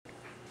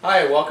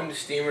Hi, welcome to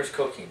Steamer's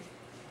Cooking.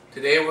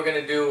 Today we're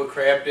going to do a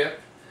crab dip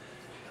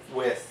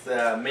with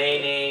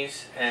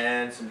mayonnaise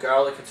and some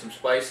garlic and some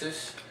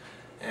spices.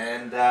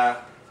 And we're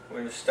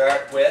going to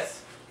start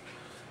with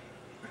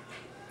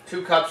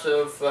 2 cups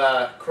of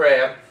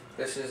crab.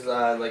 This is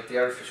like the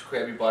artificial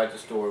crab you buy at the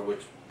store,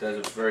 which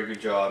does a very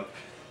good job.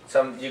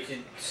 You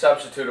could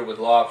substitute it with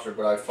lobster,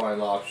 but I find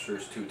lobster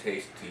is too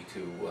tasty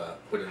to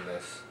put in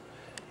this.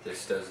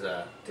 This does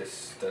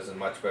a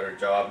much better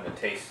job, and the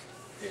taste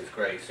is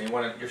great. So you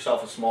want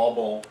yourself a small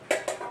bowl.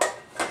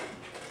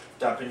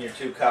 Dump in your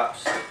 2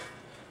 cups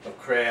of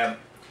crab,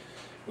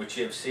 which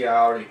you see I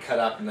already cut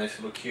up in nice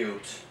little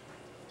cubes.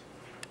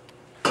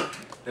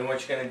 Then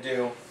what you're going to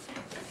do,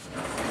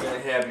 you're going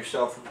to have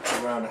yourself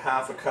around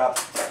 ½ a cup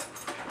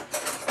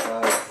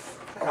of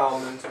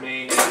Hellmann's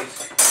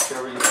mayonnaise,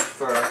 whichever you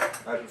prefer.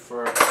 I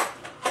prefer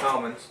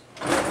Hellmann's.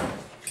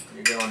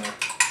 You're going to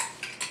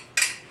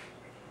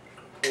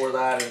pour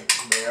that in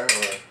there,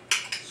 or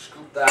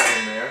scoop that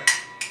in there.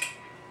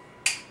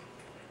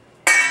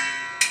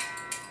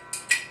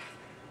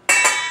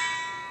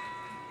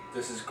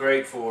 This is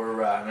great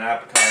for an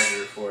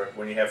appetizer for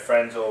when you have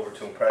friends over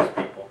to impress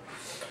people.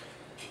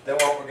 Then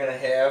what we're going to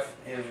have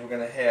is we're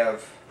going to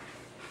have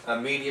a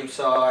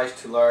medium-sized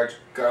to large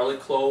garlic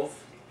clove,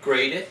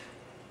 grated,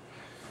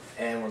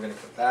 and we're going to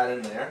put that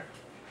in there.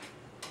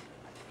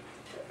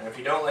 And if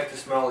you don't like the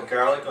smell of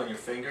garlic on your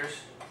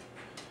fingers,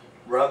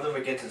 rub them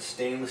against a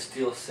stainless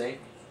steel sink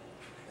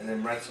and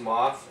then rinse them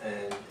off,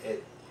 and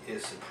it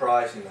is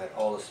surprising that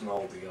all the smell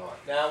will be gone.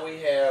 Now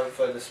we have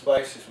the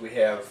spices. We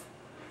have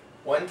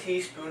 1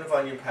 teaspoon of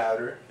onion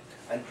powder,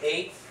 an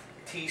 1/8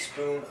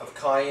 teaspoon of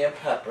cayenne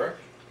pepper,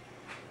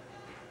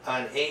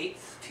 an 1/8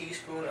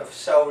 teaspoon of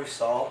celery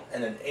salt,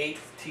 and an 1/8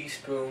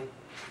 teaspoon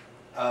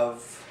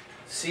of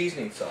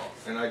seasoning salt.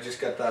 And I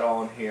just got that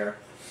all in here,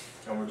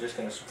 and we're just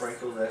going to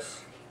sprinkle this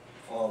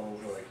all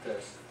over like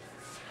this.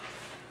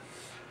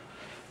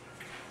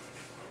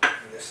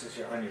 And this is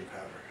your onion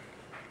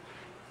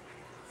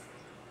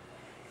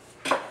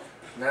powder.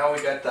 Now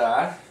we got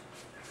that.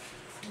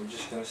 We're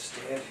just going to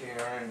stand here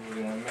and we're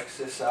going to mix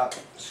this up,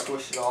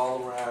 squish it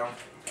all around.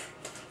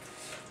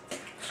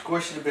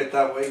 Squish it a bit,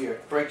 that way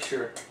it breaks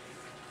your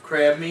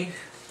crab meat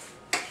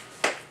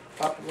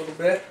up a little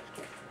bit.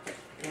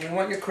 And you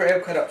want your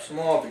crab cut up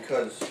small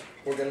because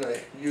we're going to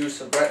use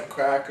some Breton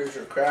crackers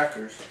or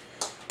crackers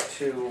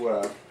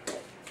to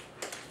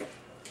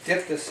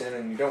dip this in,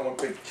 and you don't want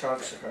big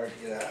chunks, are hard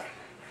to get out.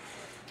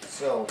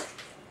 So,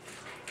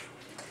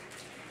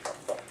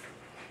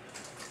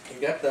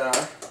 you got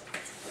that.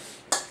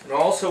 And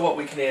also what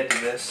we can add to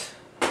this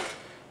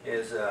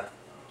is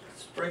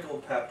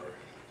sprinkled pepper.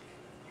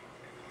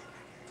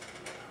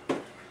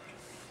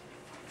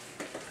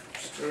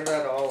 Stir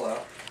that all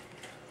up.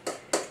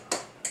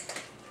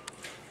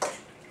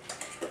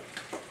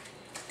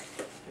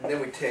 And then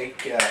we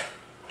take a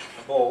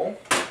bowl,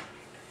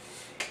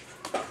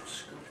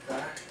 scoop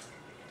that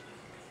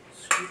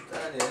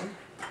in.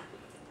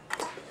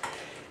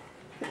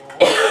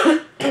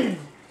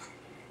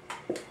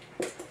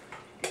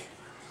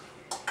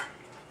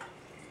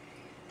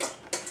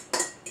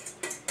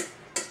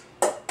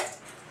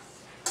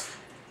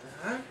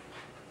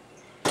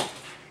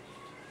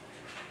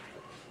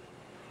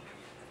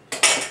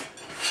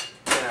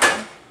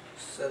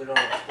 Set it on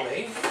a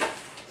plate,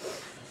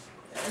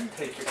 and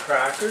take your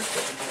crackers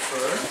that you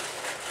prefer,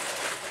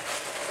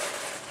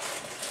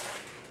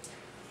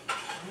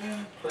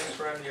 and place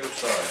around the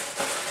outside.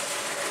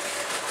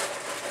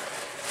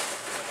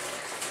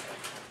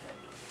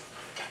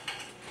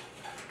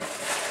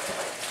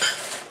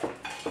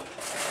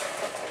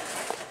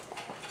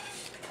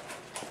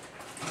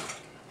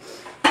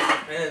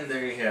 And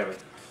there you have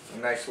it, a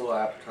nice little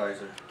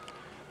appetizer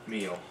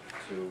meal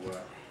to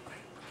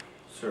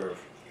serve.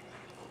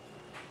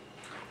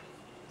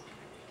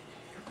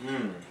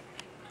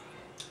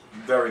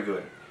 Very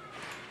good.